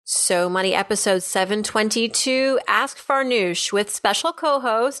So Money episode 722, Ask Farnoosh with special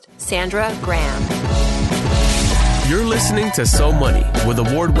co-host Sandra Graham. You're listening to So Money with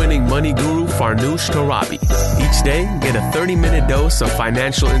award-winning money guru Farnoosh Torabi. Each day, get a 30-minute dose of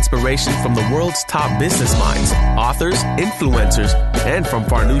financial inspiration from the world's top business minds, authors, influencers, and from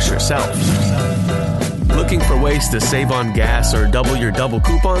Farnoosh herself. Looking for ways to save on gas or double your double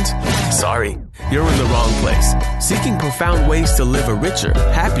coupons? Sorry, you're in the wrong place. Seeking profound ways to live a richer,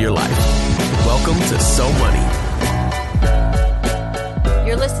 happier life. Welcome to So Money.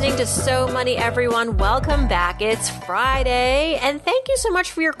 You're listening to So Money, everyone. Welcome back. It's Friday. And thank you so much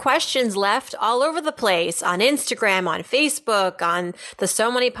for your questions left all over the place on Instagram, on Facebook, on the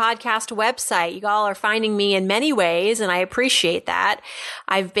So Money podcast website. You all are finding me in many ways, and I appreciate that.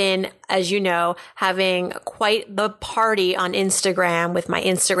 I've been, as you know, having quite the party on Instagram with my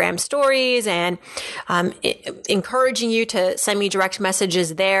Instagram stories and encouraging you to send me direct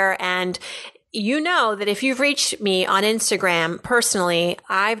messages there. And you know that if you've reached me on Instagram personally,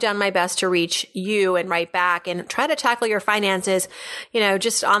 I've done my best to reach you and write back and try to tackle your finances,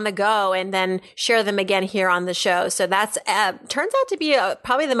 just on the go and then share them again here on the show. So that's turns out to be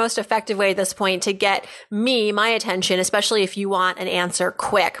probably the most effective way at this point to get my attention, especially if you want an answer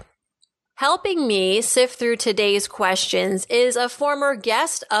quick. Helping me sift through today's questions is a former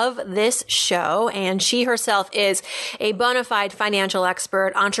guest of this show, and she herself is a bona fide financial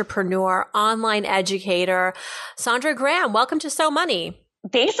expert, entrepreneur, online educator. Sandra Graham, welcome to So Money.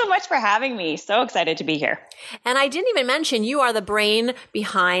 Thanks so much for having me. So excited to be here. And I didn't even mention you are the brain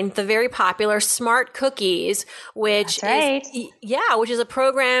behind the very popular Smart Cookies, which which is a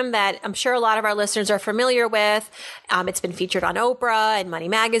program that I'm sure a lot of our listeners are familiar with. It's been featured on Oprah and Money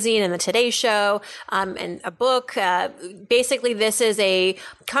Magazine and the Today Show, and a book. Basically, this is a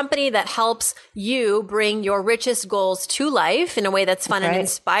company that helps you bring your richest goals to life in a way that's fun and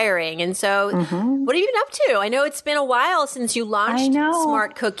inspiring. And so what have you been up to? I know it's been a while since you launched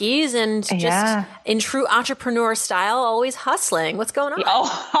Smart Cookies and just in true entrepreneur style, always hustling. What's going on?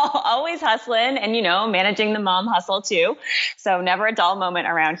 Oh, always hustling and, managing the mom hustle too. So never a dull moment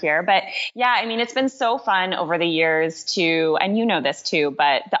around here. But yeah, it's been so fun over the years to, and you know this too,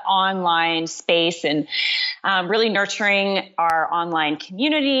 but the online space and really nurturing our online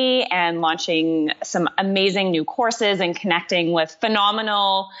community and launching some amazing new courses and connecting with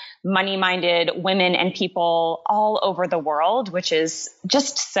phenomenal money-minded women and people all over the world, which is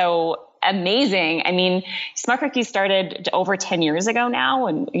just so amazing. Smart Cookies started over 10 years ago now,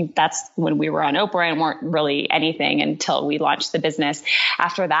 and that's when we were on Oprah and weren't really anything until we launched the business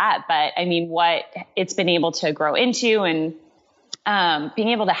after that. But what it's been able to grow into and being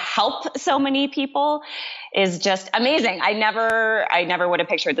able to help so many people is just amazing. I never would have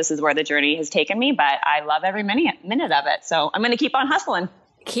pictured this is where the journey has taken me, but I love every minute of it. So I'm going to keep on hustling.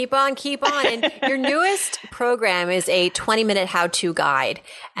 Keep on. And your newest program is a 20-minute how-to guide.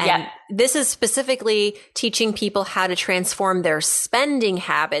 And this is specifically teaching people how to transform their spending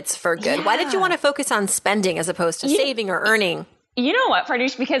habits for good. Yeah. Why did you want to focus on spending as opposed to saving or earning? You know what,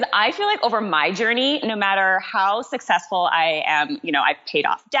 Farnoosh, because I feel like over my journey, no matter how successful I am, I've paid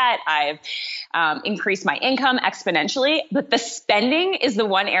off debt, I've increased my income exponentially, but the spending is the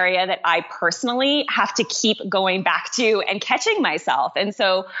one area that I personally have to keep going back to and catching myself. And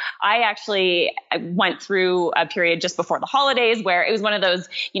so I went through a period just before the holidays where it was one of those,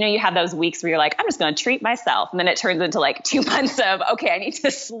 you have those weeks where you're like, I'm just going to treat myself. And then it turns into like 2 months of, okay, I need to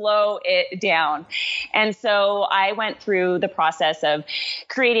slow it down. And so I went through the process of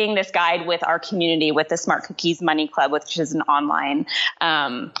creating this guide with our community, with the Smart Cookies Money Club, which is an online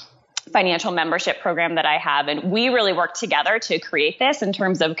financial membership program that I have. And we really work together to create this in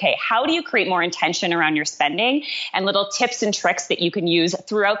terms of, okay, how do you create more intention around your spending and little tips and tricks that you can use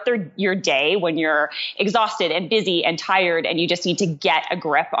throughout your day when you're exhausted and busy and tired and you just need to get a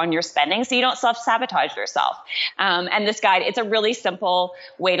grip on your spending so you don't self-sabotage yourself. And this guide, it's a really simple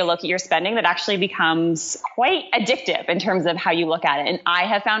way to look at your spending that actually becomes quite addictive in terms of how you look at it. And I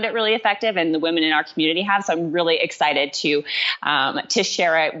have found it really effective and the women in our community have. So I'm really excited to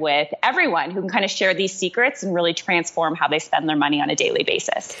share it with everyone who can kind of share these secrets and really transform how they spend their money on a daily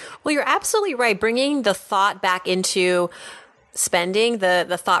basis. Well, you're absolutely right. Bringing the thought back into spending,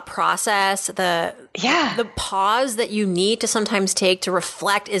 the thought process, the pause that you need to sometimes take to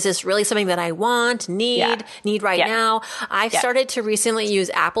reflect, is this really something that I want, need right now? I've started to recently use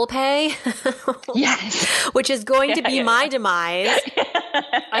Apple Pay, which is going to be my demise.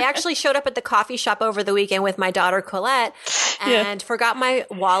 I actually showed up at the coffee shop over the weekend with my daughter Colette and forgot my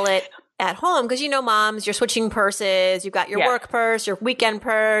wallet at home because, moms, you're switching purses. You've got your work purse, your weekend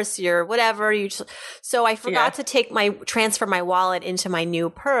purse, your whatever. So I forgot to transfer my wallet into my new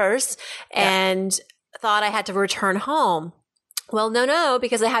purse and thought I had to return home. Well, no,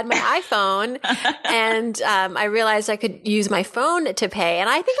 because I had my iPhone and I realized I could use my phone to pay. And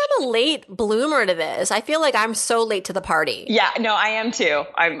I think I'm a late bloomer to this. I feel like I'm so late to the party. Yeah, no, I am too.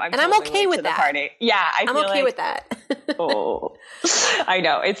 I'm totally okay with that. Party. Yeah, I'm okay with that. Oh, I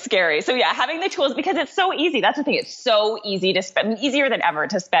know. It's scary. So yeah, having the tools, because it's so easy. That's the thing. It's so easy to spend, easier than ever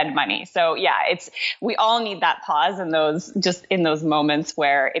to spend money. So yeah, we all need that pause in those moments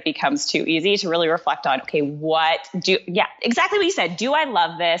where it becomes too easy to really reflect on, okay, exactly what you said. Do I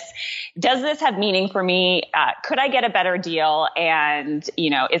love this? Does this have meaning for me? Could I get a better deal? And,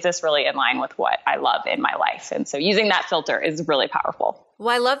 is this really in line with what I love in my life? And so using that filter is really powerful. Well,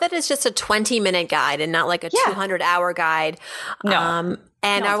 I love that it's just a 20-minute guide and not like a 200-hour guide. No.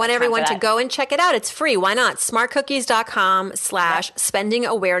 And I want everyone to go and check it out. It's free. Why not? smartcookies.com/spending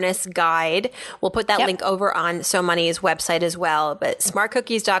awareness guide. We'll put that link over on So Money's website as well. But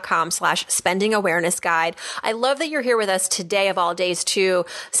smartcookies.com/spending awareness guide. I love that you're here with us today of all days too,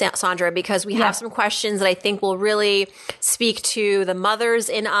 Sandra, because we have some questions that I think will really speak to the mothers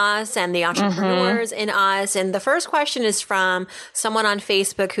in us and the entrepreneurs in us. And the first question is from someone on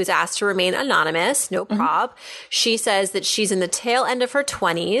Facebook who's asked to remain anonymous. No prob. She says that she's in the tail end of her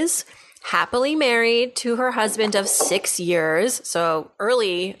 20s, happily married to her husband of 6 years. So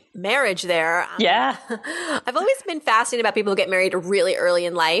early marriage there. Yeah. I've always been fascinated about people who get married really early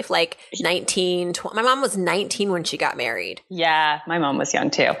in life, like 19, 20. My mom was 19 when she got married. Yeah. My mom was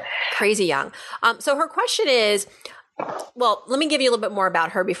young too. Crazy young. So her question is, well, let me give you a little bit more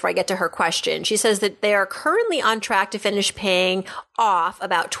about her before I get to her question. She says that they are currently on track to finish paying off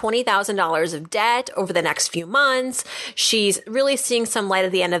about $20,000 of debt over the next few months. She's really seeing some light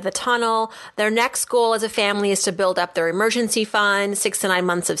at the end of the tunnel. Their next goal as a family is to build up their emergency fund, 6 to 9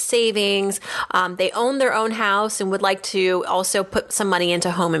 months of savings. They own their own house and would like to also put some money into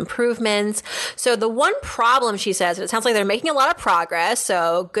home improvements. So the one problem, she says, and it sounds like they're making a lot of progress,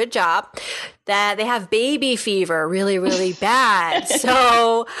 so good job, that they have baby fever really, really bad.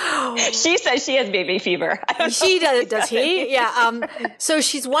 So she says she has baby fever. She does. Does he? Yeah. So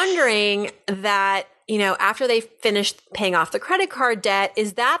she's wondering that, after they finish paying off the credit card debt,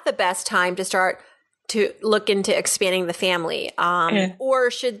 is that the best time to start to look into expanding the family?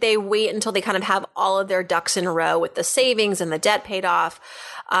 Or should they wait until they kind of have all of their ducks in a row with the savings and the debt paid off?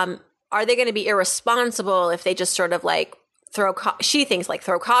 Are they going to be irresponsible if they just sort of like throw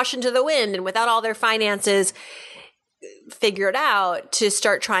caution to the wind and without all their finances figured out to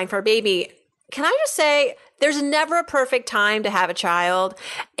start trying for a baby? Can I just say there's never a perfect time to have a child.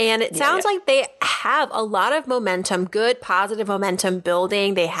 And it sounds like they have a lot of momentum, good, positive momentum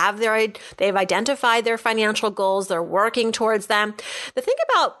building. They've identified their financial goals. They're working towards them. The thing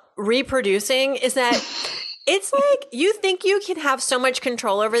about reproducing is that it's like you think you can have so much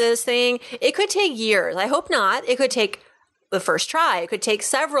control over this thing. It could take years. I hope not. It could take the first try. It could take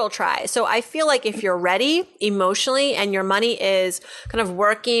several tries. So I feel like if you're ready emotionally and your money is kind of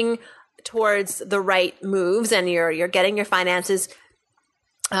working towards the right moves and you're getting your finances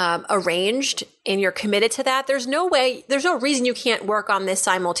arranged and you're committed to that, there's no reason you can't work on this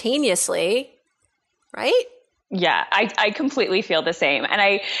simultaneously, right? Yeah, I completely feel the same. And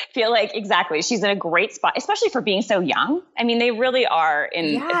I feel like exactly, she's in a great spot, especially for being so young. I mean, they really are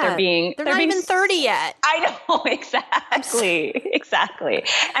they're not even 30 yet. I know, exactly.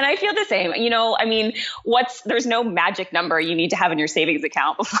 And I feel the same. There's no magic number you need to have in your savings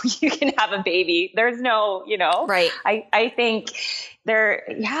account before you can have a baby. There's no, Right. I think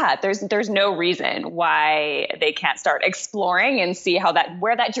there's no reason why they can't start exploring and see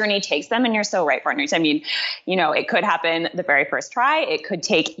where that journey takes them. And you're so right, partners. I mean, it could happen the very first try. It could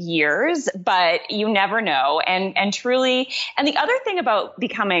take years, but you never know. And truly, and the other thing about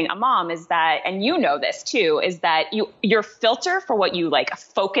becoming a mom is that, and this too, is that your filter for what you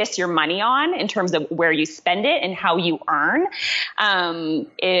focus your money on in terms of where you spend it and how you earn,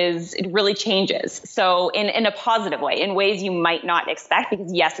 it really changes. So in a positive way, in ways you might not expect,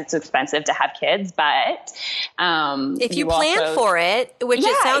 because yes, it's expensive to have kids, but if you plan for it, which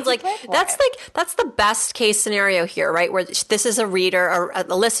it sounds like that's the best case scenario here, right? Where this is a reader or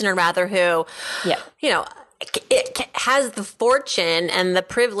a listener rather who, it has the fortune and the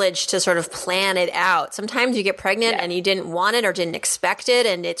privilege to sort of plan it out. Sometimes you get pregnant and you didn't want it or didn't expect it,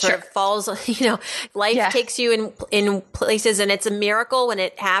 and it sort of falls, life takes you in places, and it's a miracle when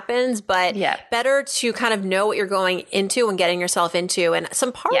it happens, but better to kind of know what you're going into and getting yourself into. And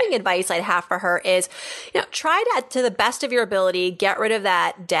some parting advice I'd have for her is, try to the best of your ability, get rid of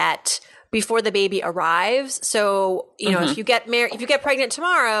that debt before the baby arrives. So, if you get married, if you get pregnant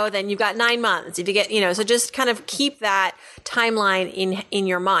tomorrow, then you've got 9 months. If you get, so just kind of keep that timeline in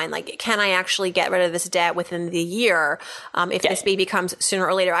your mind. Like, can I actually get rid of this debt within the year? If this baby comes sooner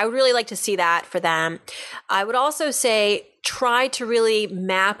or later, I would really like to see that for them. I would also say, try to really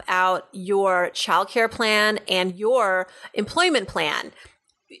map out your childcare plan and your employment plan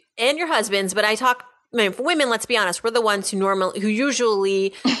and your husband's. But for women, let's be honest, we're the ones who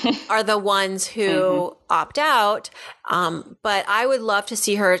usually are the ones who opt out. But I would love to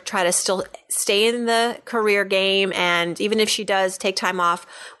see her try to still stay in the career game. And even if she does take time off,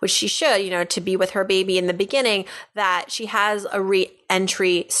 which she should, to be with her baby in the beginning, that she has a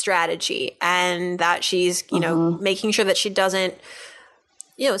re-entry strategy and that she's, making sure that she doesn't,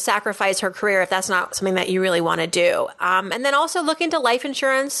 sacrifice her career if that's not something that you really want to do. And then also look into life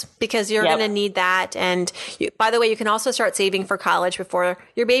insurance because you're going to need that. And by the way, you can also start saving for college before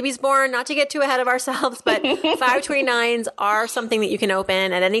your baby's born, not to get too ahead of ourselves, but 529s are something that you can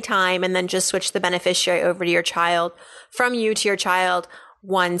open at any time and then just switch the beneficiary over to your child, from you to your child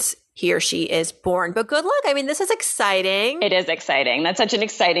once he or she is born. But good luck. I mean, this is exciting. It is exciting. That's such an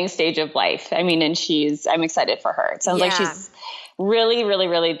exciting stage of life. I mean, and I'm excited for her. It sounds like she's really, really,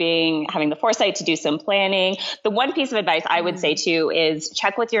 really having the foresight to do some planning. The one piece of advice I would say too is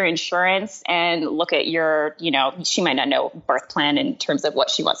check with your insurance and look at your, she might not know birth plan in terms of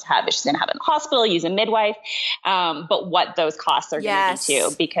what she wants to have. If she's going to have it in the hospital, use a midwife, but what those costs are going to be too,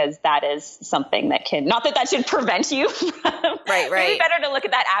 because that is something that not that should prevent you from, right. Maybe better to look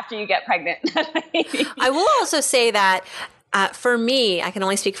at that after you get pregnant. I will also say that for me, I can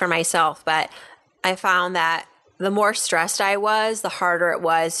only speak for myself, but I found that the more stressed I was, the harder it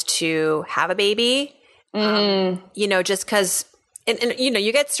was to have a baby. Just because, and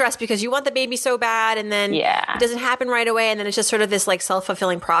you get stressed because you want the baby so bad, and then it doesn't happen right away, and then it's just sort of this like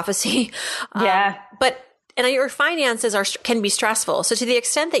self-fulfilling prophecy. And your finances can be stressful. So to the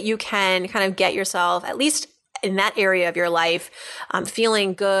extent that you can kind of get yourself, at least in that area of your life,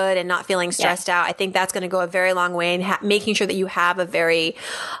 feeling good and not feeling stressed out, I think that's going to go a very long way in making sure that you have a very,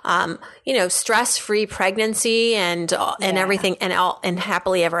 stress-free pregnancy and everything and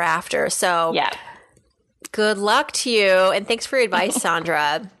happily ever after. So good luck to you. And thanks for your advice,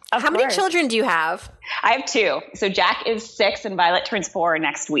 Sandra. How many children do you have? I have 2. So Jack is 6 and Violet turns 4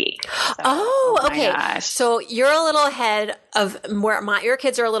 next week. So, okay. Gosh. So you're a little ahead of where your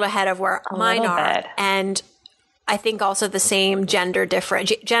kids are a little ahead of where mine are. And I think also the same gender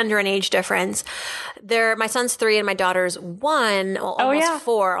and age difference. My son's 3 and my daughter's 1, almost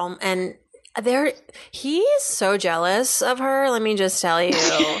 4. And he's so jealous of her. Let me just tell you.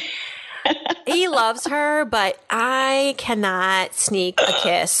 He loves her, but I cannot sneak a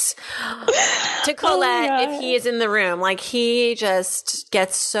kiss to Colette if he is in the room. Like, he just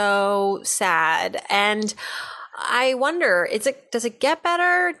gets so sad. And I wonder, does it get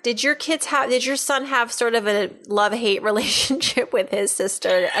better? Did your son have sort of a love-hate relationship with his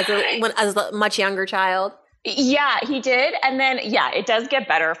sister as a much younger child? Yeah, he did. And then, it does get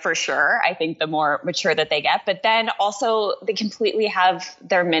better for sure. I think the more mature that they get, but then also they completely have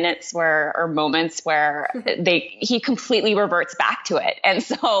their moments where he completely reverts back to it. And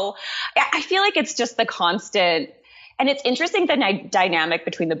so I feel like it's just the constant. And it's interesting, the dynamic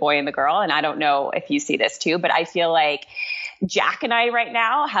between the boy and the girl. And I don't know if you see this too, but I feel like Jack and I right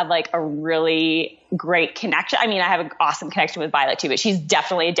now have like a really great connection. I mean, I have an awesome connection with Violet too, but she's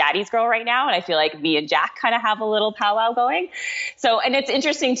definitely a daddy's girl right now. And I feel like me and Jack kind of have a little powwow going. So, and it's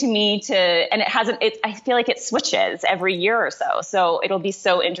interesting to me I feel like it switches every year or so. So it'll be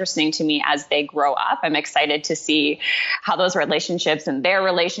so interesting to me as they grow up. I'm excited to see how those relationships and their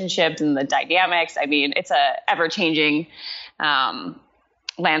relationships and the dynamics. I mean, it's a ever changing,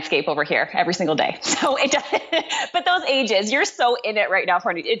 landscape over here every single day. So it does, but those ages, you're so in it right now,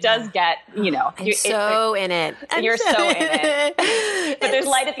 Courtney. It does get, you're so in it. You're so in it. But there's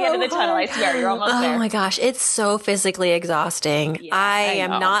light at the end of the tunnel. I swear, you're almost there. Oh my gosh. It's so physically exhausting. Yeah, I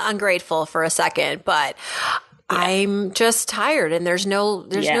am not ungrateful for a second, but I'm just tired and there's no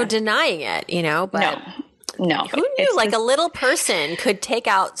denying it, but no. Who knew a little person could take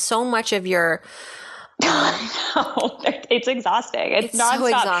out so much of your No, it's exhausting. It's nonstop. so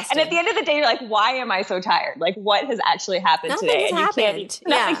exhausting. And at the end of the day, you're like, why am I so tired? Like, what has actually happened today? Nothing's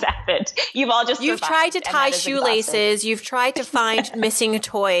happened. You've all just You've tried to tie shoelaces. You've tried to find missing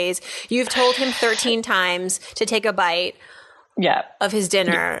toys. You've told him 13 times to take a bite of his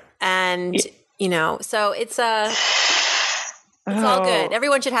dinner. And, so it's all good.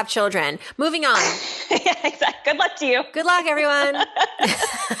 Everyone should have children. Moving on. Yeah, exactly. Good luck to you. Good luck, everyone.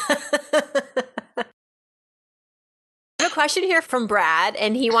 I have a question here from Brad,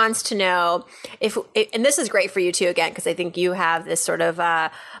 and he wants to know and this is great for you too, again, because I think you have this sort of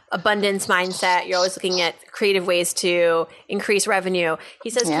abundance mindset. You're always looking at creative ways to increase revenue. He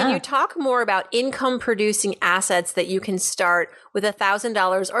says, Can you talk more about income producing assets that you can start with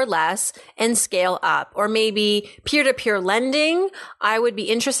 $1,000 or less and scale up, or maybe peer-to-peer lending? I would be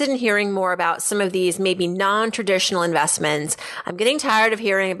interested in hearing more about some of these maybe non-traditional investments. I'm getting tired of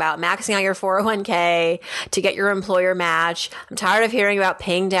hearing about maxing out your 401k to get your employer match. I'm tired of hearing about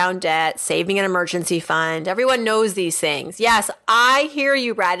paying down debt, saving an emergency fund. Everyone knows these things. Yes, I hear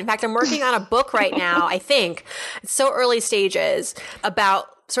you, Brad. In fact, I'm working on a book right now, I think. It's so early stages about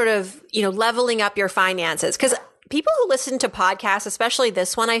sort of, leveling up your finances. Because people who listen to podcasts, especially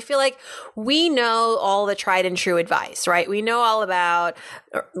this one, I feel like we know all the tried and true advice, right? We know all about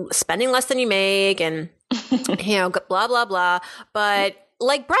spending less than you make and, blah, blah, blah. But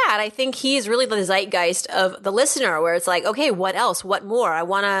like Brad, I think he's really the zeitgeist of the listener, where it's like, okay, what else? What more? I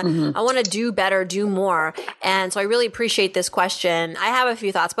want to do better, do more. And so I really appreciate this question. I have a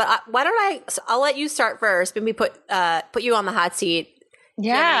few thoughts, but I'll let you start first. Maybe put you on the hot seat.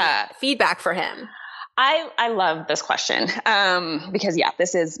 Yeah. Feedback for him. I love this question because,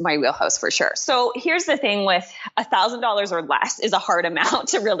 this is my wheelhouse for sure. So here's the thing with $1,000 or less is a hard amount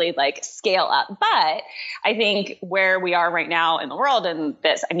to really scale up. But I think where we are right now in the world and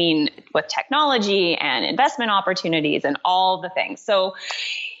with technology and investment opportunities and all the things. So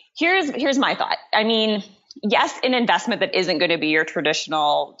here's my thought. Yes, an investment that isn't going to be your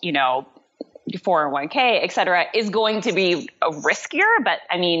traditional, 401k, et cetera, is going to be riskier, but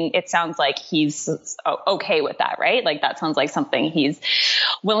it sounds like he's okay with that, right? That sounds like something he's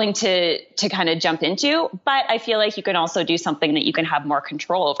willing to kind of jump into. But I feel like you can also do something that you can have more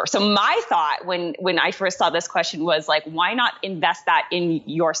control over. So my thought when I first saw this question was why not invest that in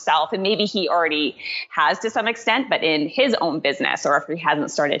yourself? And maybe he already has to some extent, but in his own business, or if he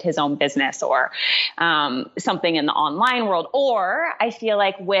hasn't started his own business, or something in the online world. Or I feel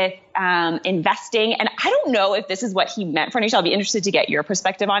like with investing, and I don't know if this is what he meant, Farnoosh, I'll be interested to get your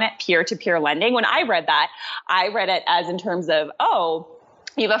perspective on it, peer-to-peer lending. When I read that, I read it as in terms of,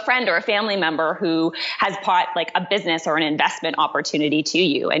 you have a friend or a family member who has bought a business or an investment opportunity to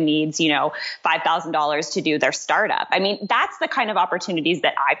you and needs, $5,000 to do their startup. That's the kind of opportunities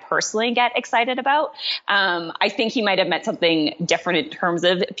that I personally get excited about. I think he might have meant something different in terms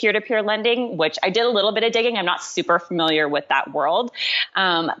of peer-to-peer lending, which I did a little bit of digging. I'm not super familiar with that world.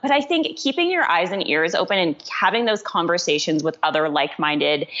 But I think keeping your eyes and ears open and having those conversations with other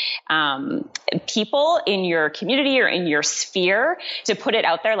like-minded people in your community or in your sphere to put it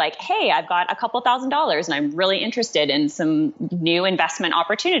out there hey, I've got a couple $1,000 and I'm really interested in some new investment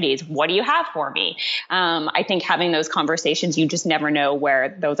opportunities. What do you have for me? I think having those conversations, you just never know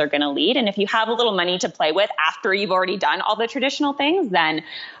where those are going to lead. And if you have a little money to play with after you've already done all the traditional things, then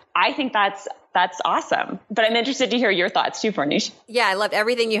I think that's awesome. But I'm interested to hear your thoughts too, Farnoosh. Yeah, I love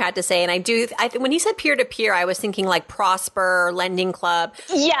everything you had to say. And when he said peer-to-peer, I was thinking Prosper, Lending Club.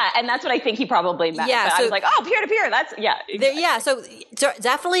 Yeah, and that's what I think he probably meant. Yeah, so I was peer-to-peer, that's, yeah. Exactly. So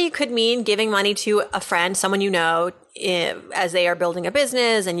definitely could mean giving money to a friend, someone as they are building a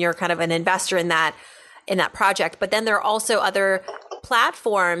business and you're kind of an investor in that project. But then there are also other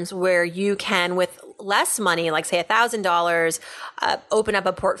platforms where you can, with less money, like say $1,000, open up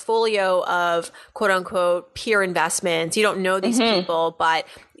a portfolio of quote unquote peer investments. You don't know these people, but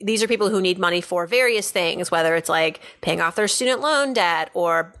these are people who need money for various things, whether it's paying off their student loan debt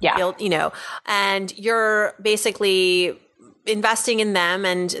or build, and you're basically investing in them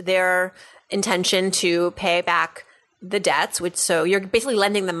and their intention to pay back the debts, so you're basically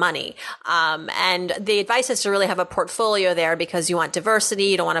lending them money. And the advice is to really have a portfolio there because you want diversity.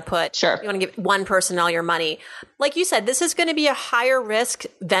 You don't want to you want to give one person all your money. Like you said, this is going to be a higher risk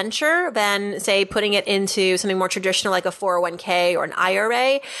venture than say putting it into something more traditional like a 401k or an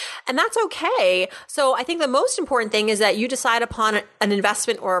IRA. And that's okay. So I think the most important thing is that you decide upon an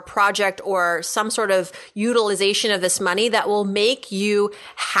investment or a project or some sort of utilization of this money that will make you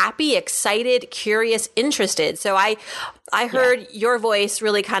happy, excited, curious, interested. So I heard your voice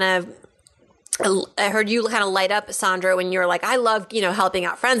really kind of I heard you kind of light up, Sandra, when you were like, I love, helping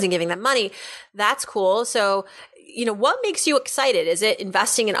out friends and giving them money. That's cool. So, what makes you excited? Is it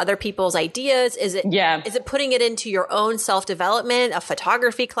investing in other people's ideas? Is it putting it into your own self-development, a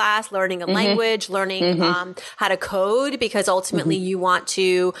photography class, learning a language, learning how to code, because ultimately you want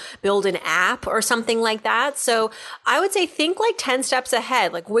to build an app or something like that? So I would say think like 10 steps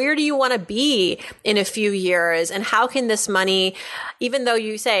ahead. Like, where do you want to be in a few years? And how can this money, even though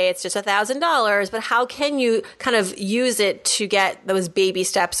you say it's just $1,000, but how can you kind of use it to get those baby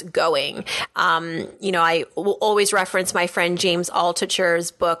steps going? I will always reference my friend James Altucher's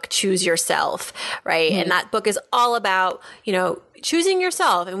book, Choose Yourself, right? And that book is all about, choosing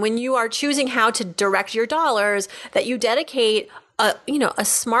yourself. And when you are choosing how to direct your dollars, that you dedicate a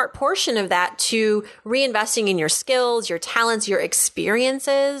smart portion of that to reinvesting in your skills, your talents, your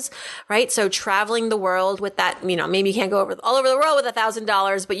experiences, right? So traveling the world with that, maybe you can't go all over the world with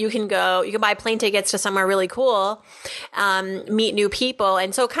 $1,000, but you can buy plane tickets to somewhere really cool, meet new people.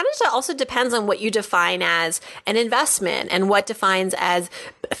 And so it kind of also depends on what you define as an investment and what defines as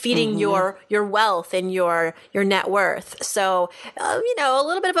feeding your wealth and your net worth. So, a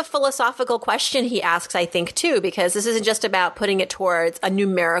little bit of a philosophical question he asks, I think, too, because this isn't just about putting it towards a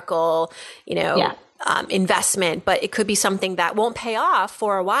numerical, investment, but it could be something that won't pay off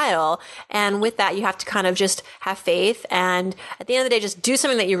for a while. And with that, you have to kind of just have faith. And at the end of the day, just do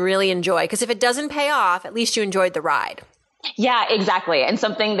something that you really enjoy. Because if it doesn't pay off, at least you enjoyed the ride. Yeah, exactly. And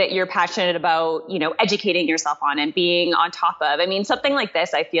something that you're passionate about, educating yourself on and being on top of. I mean, something like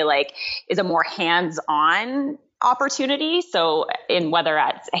this, I feel like, is a more hands-on opportunity. So in whether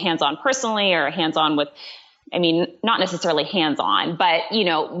it's hands-on personally or hands-on with, not necessarily hands-on, but,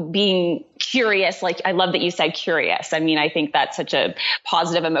 being curious. Like, I love that you said curious. I think that's such a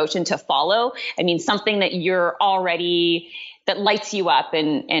positive emotion to follow. Something that you're already, that lights you up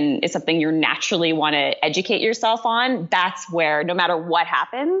and is something you naturally want to educate yourself on. That's where, no matter what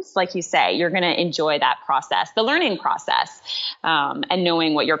happens, like you say, you're going to enjoy that process, the learning process, and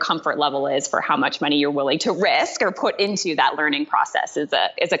knowing what your comfort level is for how much money you're willing to risk or put into that learning process is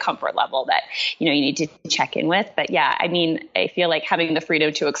a comfort level that, you need to check in with. But yeah, I feel like having the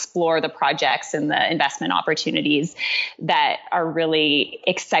freedom to explore the projects and the investment opportunities that are really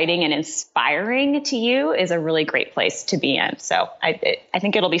exciting and inspiring to you is a really great place to be in. So I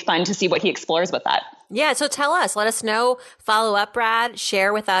think it'll be fun to see what he explores with that. Yeah. So tell us, let us know, follow up, Brad,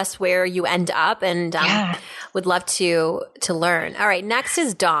 share with us where you end up, and would love to learn. All right. Next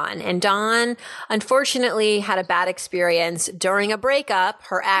is Dawn. And Dawn, unfortunately, had a bad experience during a breakup.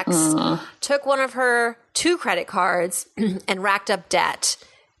 Her ex took one of her 2 credit cards and racked up debt.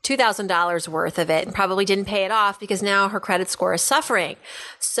 $2,000 worth of it, and probably didn't pay it off because now her credit score is suffering.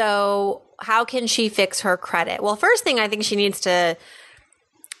 So how can she fix her credit? Well, first thing, I think she needs to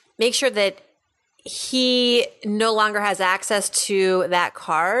make sure that he no longer has access to that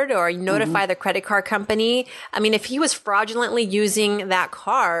card, or notify the credit card company. If he was fraudulently using that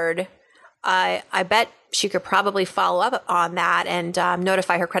card, I bet she could probably follow up on that and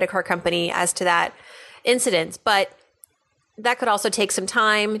notify her credit card company as to that incident. But that could also take some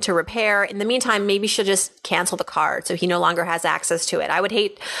time to repair. In the meantime, maybe she'll just cancel the card so he no longer has access to it. I would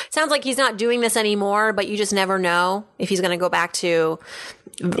hate, sounds like he's not doing this anymore, but you just never know if he's going to go back to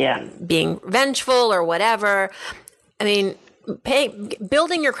being vengeful or whatever.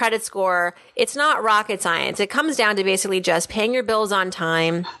 Building your credit score, it's not rocket science. It comes down to basically just paying your bills on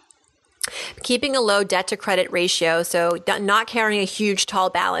time, keeping a low debt to credit ratio. So not carrying a huge tall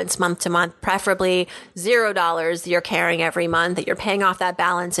balance month to month, preferably $0 that you're carrying every month, that you're paying off that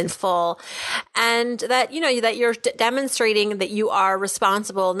balance in full. And that, that you're demonstrating that you are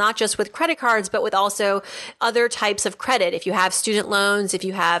responsible, not just with credit cards, but with also other types of credit. If you have student loans, if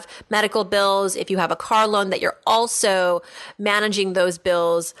you have medical bills, if you have a car loan, that you're also managing those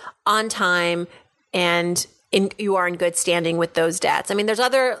bills on time and you are in good standing with those debts. There's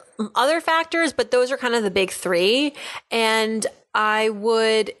other factors, but those are kind of the big 3. And I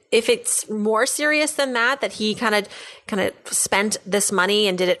would, if it's more serious than that he kind of spent this money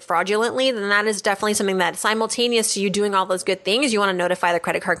and did it fraudulently, then that is definitely something that simultaneous to you doing all those good things, you want to notify the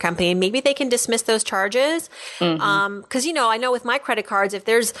credit card company and maybe they can dismiss those charges. Cause I know with my credit cards, if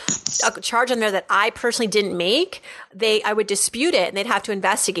there's a charge on there that I personally didn't make, I would dispute it and they'd have to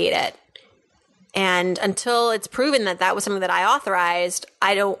investigate it. And until it's proven that that was something that I authorized,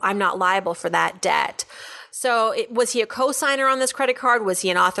 I'm not liable for that debt. So was he a co-signer on this credit card? Was he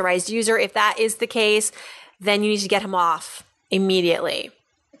an authorized user? If that is the case, then you need to get him off immediately.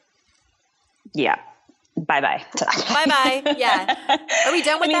 Yeah, bye-bye to that. Bye-bye. Yeah. Are we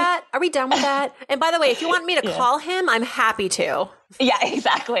done with that? Are we done with that? And by the way, if you want me to call him, I'm happy to. Yeah,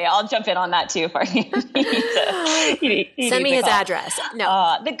 exactly. I'll jump in on that too for you. Send me his address.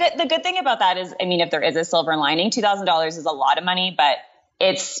 No. The good thing about that is, I mean, if there is a silver lining, $2,000 is a lot of money, but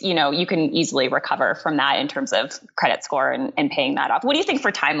it's, you can easily recover from that in terms of credit score and paying that off. What do you think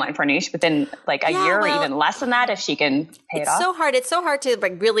for timeline for Farnoosh within like a year or even less than that, if she can pay it off? It's so hard to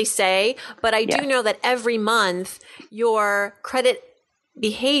like really say, but I do know that every month your credit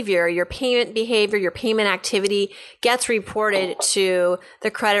behavior, your payment behavior, your payment activity gets reported to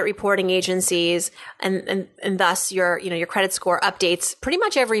the credit reporting agencies, and thus your credit score updates pretty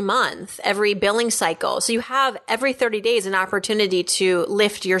much every month, every billing cycle. So you have every 30 days an opportunity to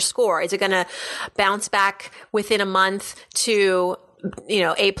lift your score. Is it going to bounce back within a month to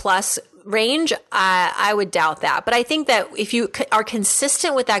A+ range? I would doubt that. But I think that if you are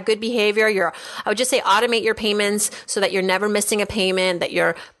consistent with that good behavior, I would just say automate your payments so that you're never missing a payment, that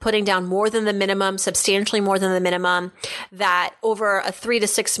you're putting down more than the minimum, substantially more than the minimum, that over a 3 to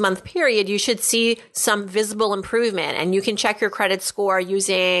 6 month period, you should see some visible improvement. And you can check your credit score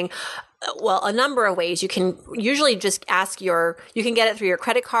using a number of ways. You can usually just you can get it through your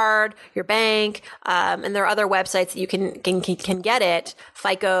credit card, your bank, and there are other websites that you can get it,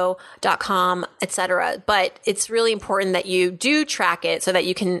 FICO.com, etc. But it's really important that you do track it so that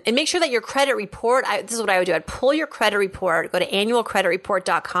you can, and make sure that your credit report, this is what I would do. I'd pull your credit report, go to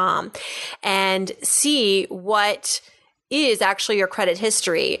annualcreditreport.com and see what is actually your credit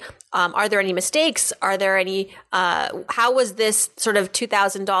history. Are there any mistakes? Are there any, how was this sort of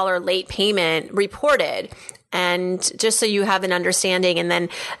 $2,000 late payment reported? And just so you have an understanding, and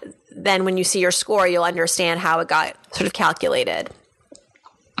then when you see your score, you'll understand how it got sort of calculated.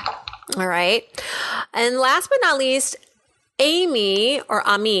 All right. And last but not least, Amy or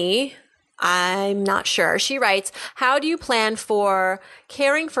Ami, I'm not sure. She writes, how do you plan for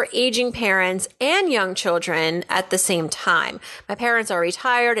caring for aging parents and young children at the same time? My parents are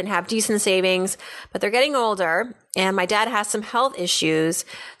retired and have decent savings, but they're getting older, and my dad has some health issues.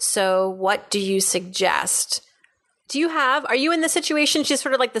 So what do you suggest? Are you in the situation just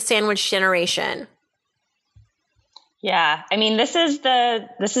sort of like the sandwich generation? Yeah. I mean,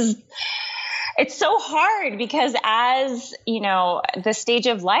 it's so hard because as, the stage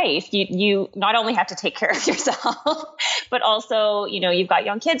of life, you not only have to take care of yourself, but also, you've got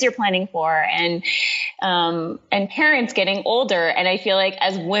young kids you're planning for and parents getting older. And I feel like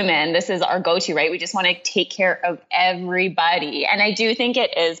as women, this is our go-to, right? We just want to take care of everybody. And I do think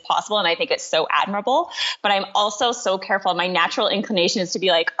it is possible. And I think it's so admirable, but I'm also so careful. My natural inclination is to be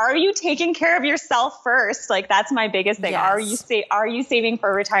like, are you taking care of yourself first? Like, that's my biggest thing. Yes. Are you saving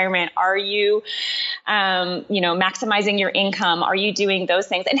for retirement? Are you, maximizing your income? Are you doing those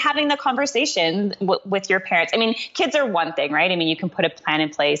things and having the conversation with your parents? I mean, kids are one thing, right? I mean, you can put a plan in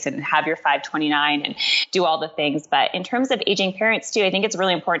place and have your 529 and do all the things. But in terms of aging parents too, I think it's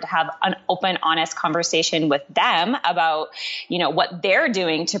really important to have an open, honest conversation with them about, what they're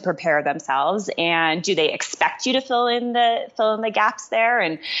doing to prepare themselves. And do they expect you to fill in the gaps there?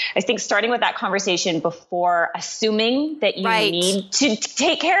 And I think starting with that conversation before assuming that you need to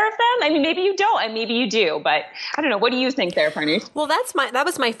take care of them. I mean, maybe you don't, and maybe you do, but I don't know. What do you think there, Farnoosh? Well, that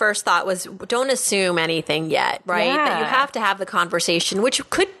was my first thought, was don't assume anything yet, right? Yeah. That you have to have the conversation, which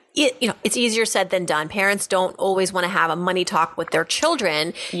could, it's easier said than done. Parents don't always want to have a money talk with their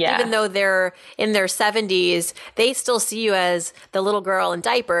children. Yeah. Even though they're in their 70s, they still see you as the little girl in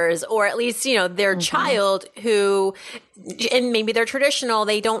diapers, or at least, their child who, and maybe they're traditional.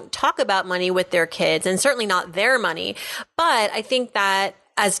 They don't talk about money with their kids, and certainly not their money. But I think that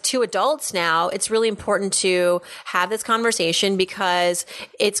as two adults now, it's really important to have this conversation, because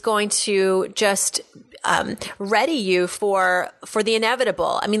it's going to just ready you for the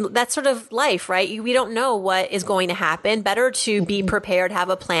inevitable. I mean, that's sort of life, right? We don't know what is going to happen. Better to be prepared, have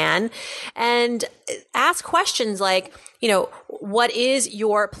a plan, and ask questions like, what is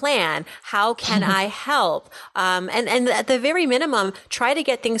your plan? How can I help? And at the very minimum, try to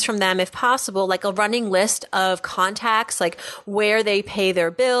get things from them if possible, like a running list of contacts, like where they pay their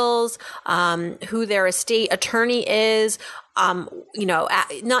bills, who their estate attorney is. You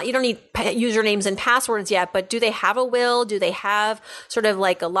don't need usernames and passwords yet, but do they have a will? Do they have sort of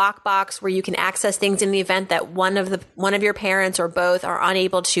like a lockbox where you can access things in the event that one of your parents or both are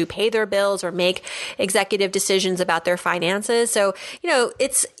unable to pay their bills or make executive decisions about their finances? So,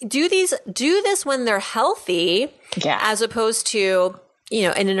 it's do this when they're healthy, as opposed to,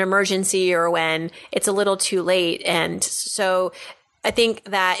 in an emergency or when it's a little too late. And so I think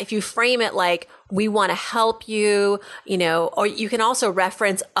that if you frame it like, we want to help you, or you can also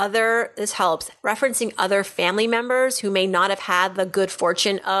this helps, referencing other family members who may not have had the good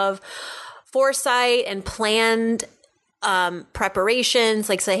fortune of foresight and planned preparations.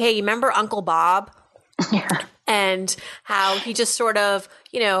 Like say, hey, you remember Uncle Bob? Yeah. And how he just sort of,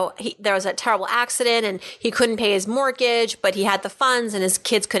 there was a terrible accident and he couldn't pay his mortgage, but he had the funds and his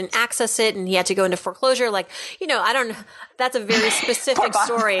kids couldn't access it and he had to go into foreclosure. Like, that's a very specific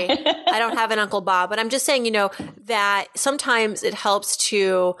story. I don't have an Uncle Bob, but I'm just saying, that sometimes it helps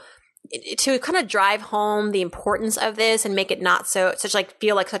to kind of drive home the importance of this and make it not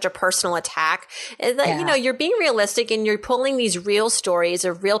feel like such a personal attack. Is that, you're being realistic and you're pulling these real stories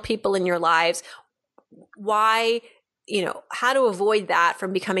of real people in your lives. Why, how to avoid that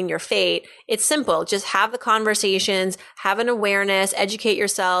from becoming your fate. It's simple. Just have the conversations, have an awareness, educate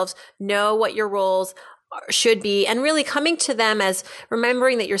yourselves, know what your roles should be, and really coming to them as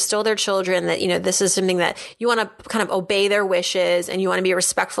remembering that you're still their children, that, this is something that you want to kind of obey their wishes and you want to be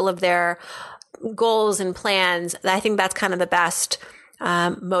respectful of their goals and plans. I think that's kind of the best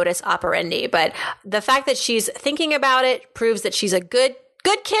modus operandi. But the fact that she's thinking about it proves that she's a good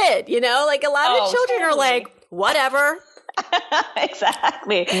kid, like a lot of children are like, whatever.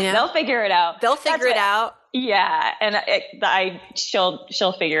 Exactly. They'll figure it out. Yeah. And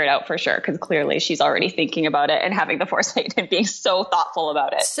she'll figure it out for sure. Cause clearly she's already thinking about it and having the foresight and being so thoughtful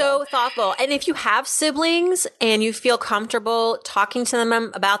about it. So thoughtful. And if you have siblings and you feel comfortable talking to them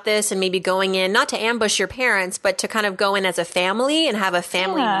about this and maybe going in, not to ambush your parents, but to kind of go in as a family and have a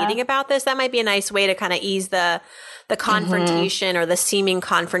family meeting about this, that might be a nice way to kind of ease the confrontation or the seeming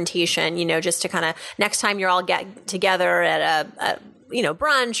confrontation, just to kind of next time you're all get together at a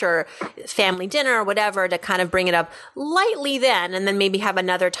brunch or family dinner or whatever, to kind of bring it up lightly then, and then maybe have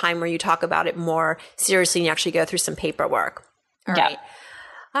another time where you talk about it more seriously and you actually go through some paperwork. All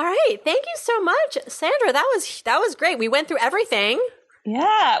right. Thank you so much, Sandra. That was great. We went through everything.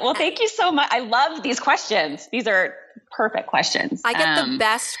 Yeah. Well, thank you so much. I love these questions. These are perfect questions. I get the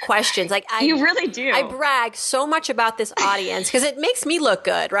best questions. You really do. I brag so much about this audience because it makes me look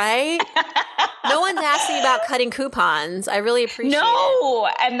good, right? No one's asking about cutting coupons. I really appreciate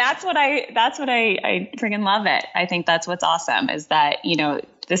it. And that's what I freaking love it. I think that's what's awesome is that,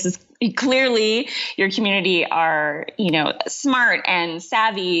 this is clearly your community are, smart and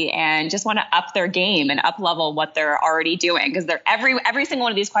savvy and just want to up their game and up level what they're already doing. Cause they're every single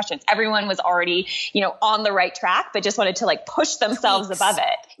one of these questions, everyone was already, on the right track, but just wanted to push themselves above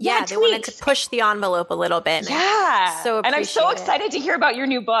it. Yeah. They wanted to push the envelope a little bit. And I'm so excited to hear about your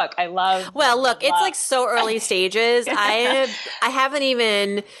new book. It's so early stages. I haven't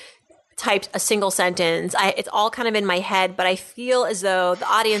even typed a single sentence. It's all kind of in my head, but I feel as though the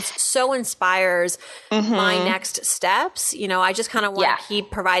audience so inspires my next steps. I just kind of want to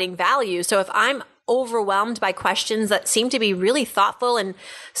keep providing value. So if I'm overwhelmed by questions that seem to be really thoughtful and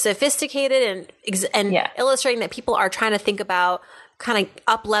sophisticated and illustrating that people are trying to think about kind of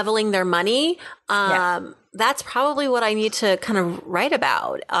up leveling their money, that's probably what I need to kind of write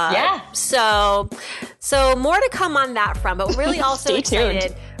about. So more to come on that front, but really also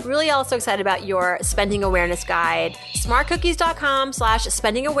excited about your spending awareness guide.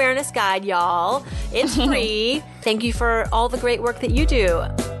 smartcookies.com/spending awareness guide, y'all. It's free. Thank you for all the great work that you do.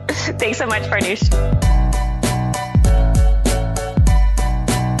 Thanks so much, Farnoosh.